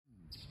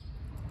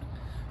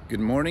Good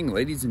morning,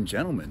 ladies and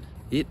gentlemen.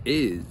 It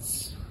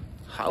is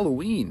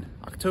Halloween,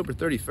 October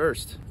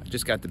 31st. I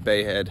just got to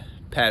Bayhead.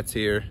 Pat's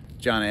here.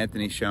 John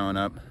Anthony's showing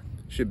up.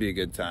 Should be a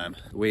good time.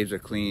 The waves are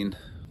clean.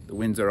 The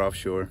winds are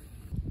offshore.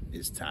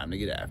 It's time to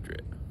get after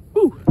it.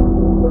 Woo!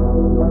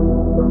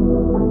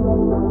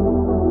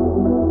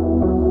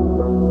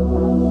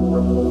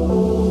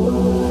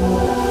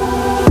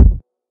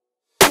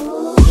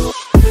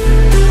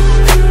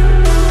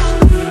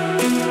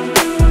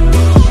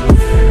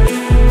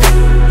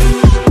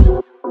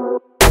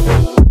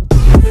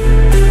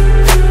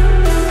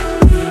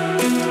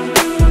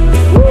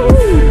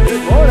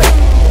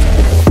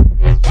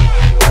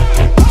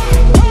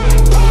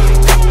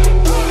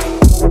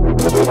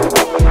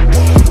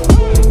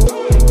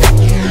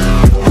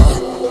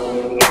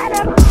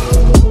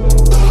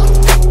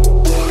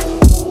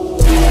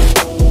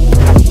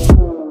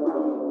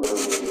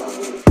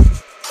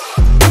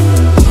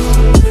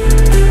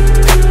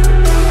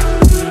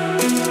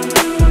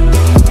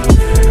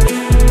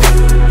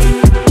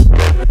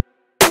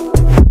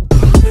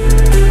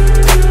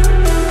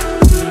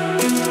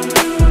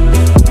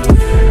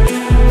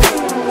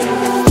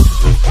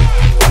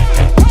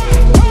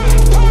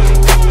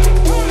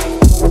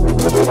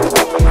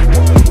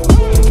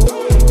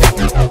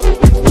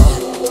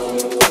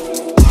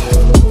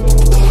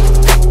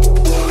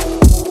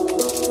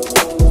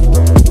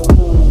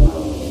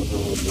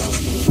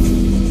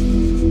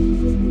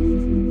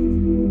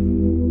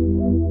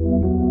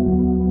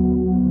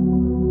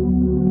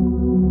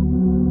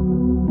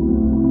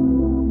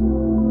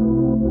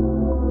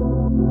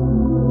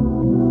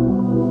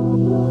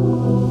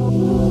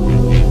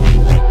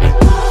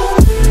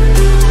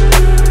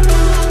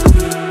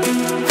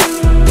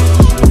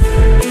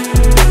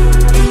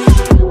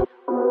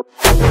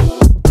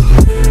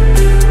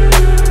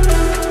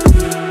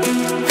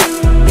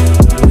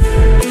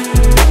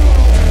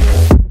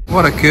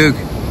 What a kook.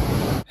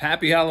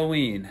 Happy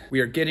Halloween. We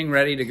are getting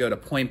ready to go to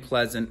Point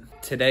Pleasant.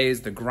 Today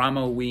is the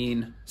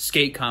Grom-O-Ween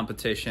skate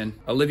competition.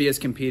 Olivia's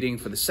competing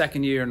for the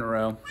second year in a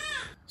row,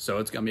 so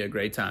it's gonna be a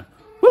great time.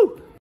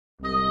 Woo!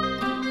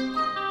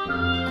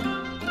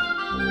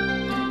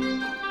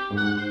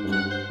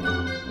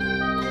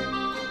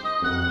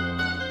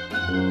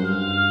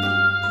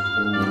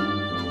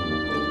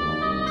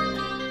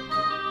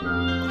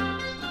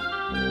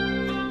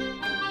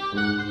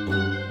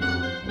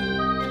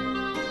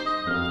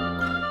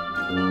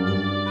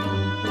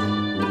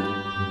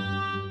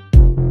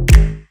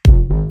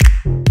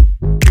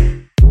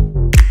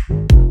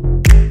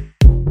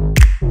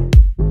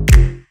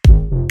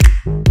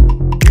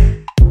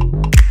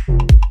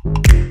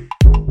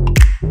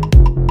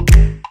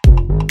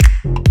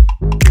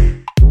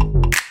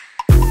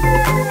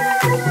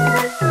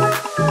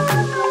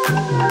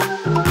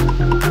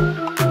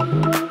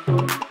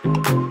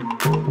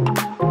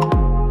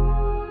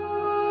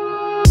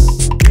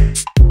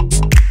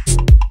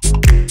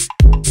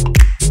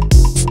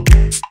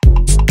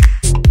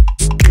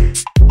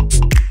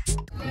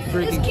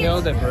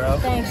 Killed it, bro.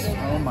 Thanks.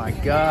 Oh my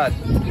God.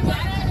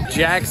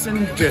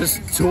 Jackson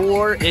just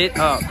tore it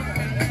up.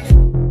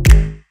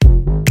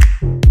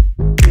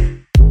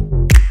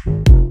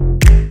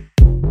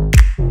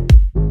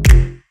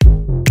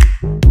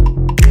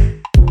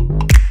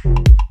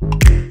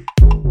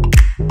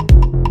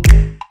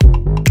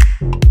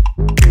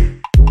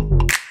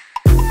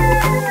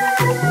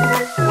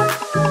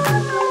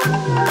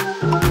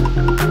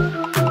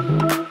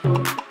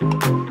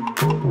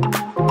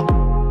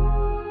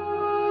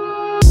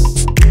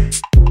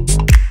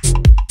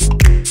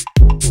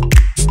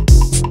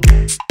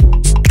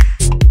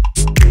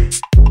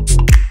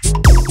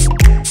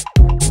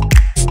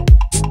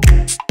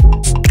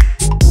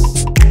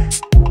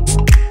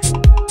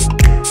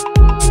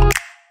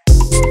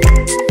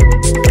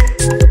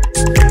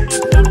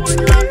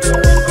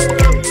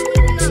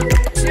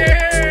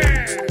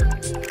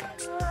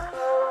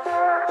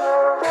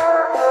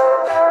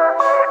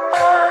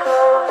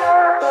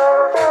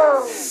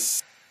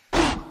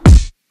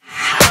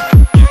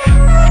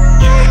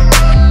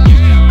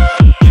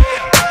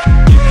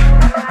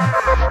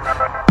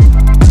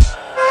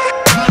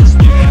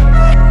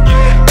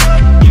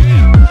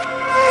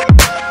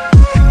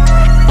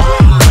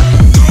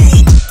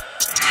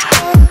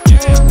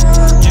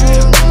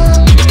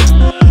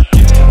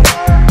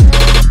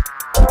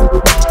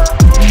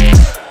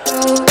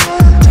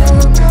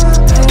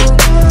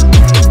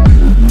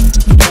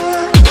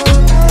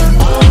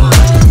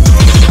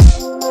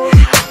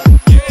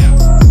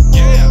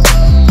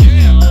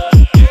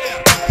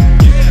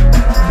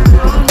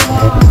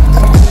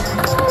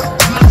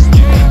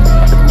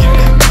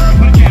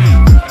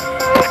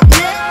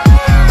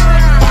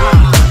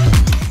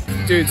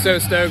 Dude, so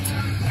stoked.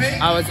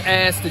 I was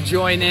asked to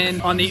join in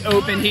on the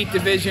open heat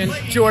division.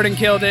 Jordan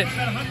killed it.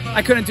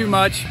 I couldn't do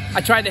much. I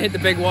tried to hit the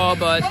big wall,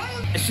 but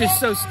it's just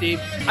so steep.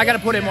 I gotta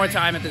put in more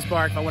time at this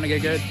park if I wanna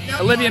get good.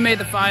 Olivia made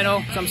the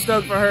final, so I'm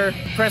stoked for her.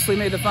 Presley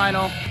made the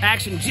final.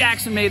 Action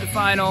Jackson made the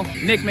final.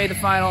 Nick made the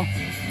final.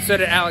 So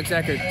did Alex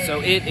Eckert. So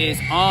it is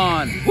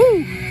on.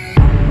 Woo!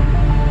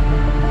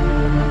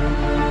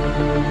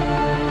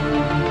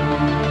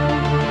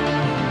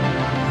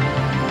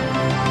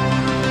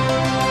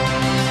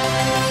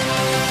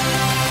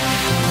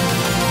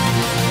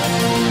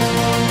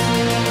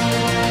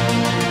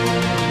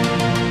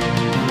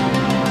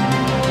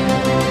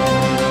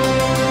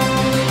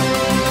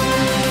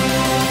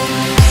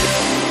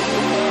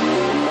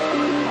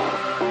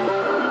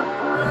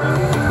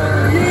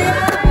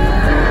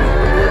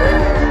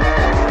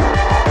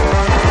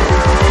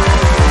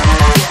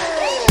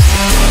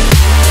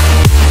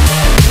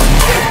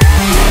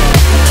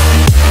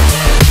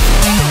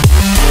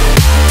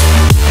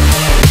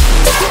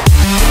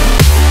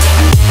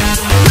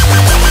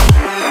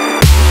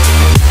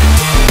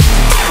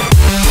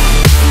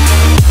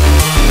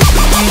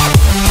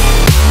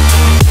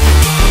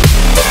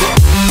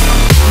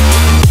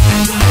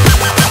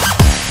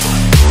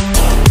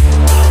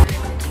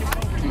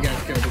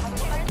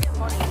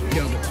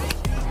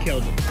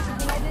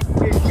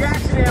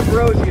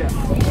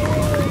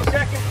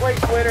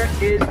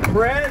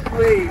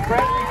 Presley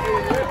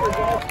delivers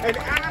an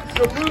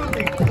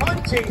absolutely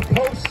punching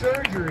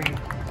post-surgery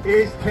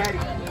is Teddy.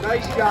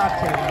 Nice job,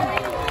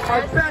 Teddy.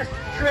 Our best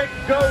trick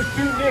goes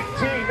to Nick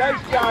T.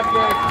 Nice job,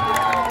 Nick.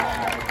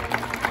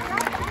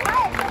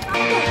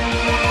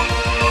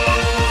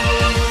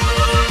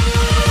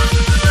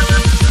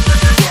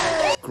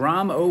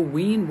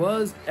 Grom-O-Ween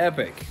was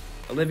epic.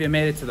 Olivia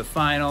made it to the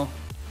final.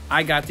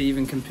 I got to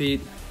even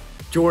compete.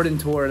 Jordan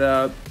tore it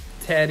up.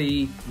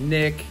 Teddy,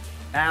 Nick,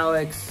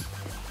 Alex,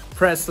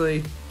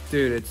 Presley.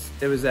 Dude,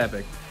 it was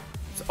epic.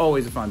 It's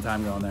always a fun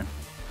time going there.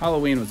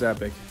 Halloween was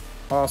epic.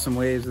 Awesome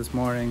waves this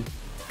morning.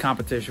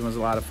 Competition was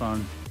a lot of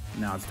fun.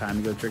 Now it's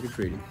time to go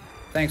trick-or-treating.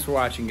 Thanks for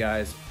watching,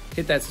 guys.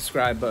 Hit that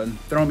subscribe button.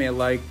 Throw me a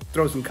like.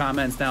 Throw some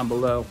comments down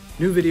below.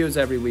 New videos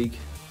every week.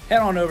 Head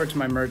on over to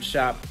my merch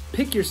shop.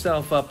 Pick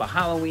yourself up a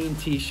Halloween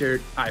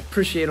t-shirt. I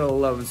appreciate all the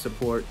love and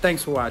support.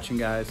 Thanks for watching,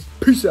 guys.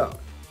 Peace out.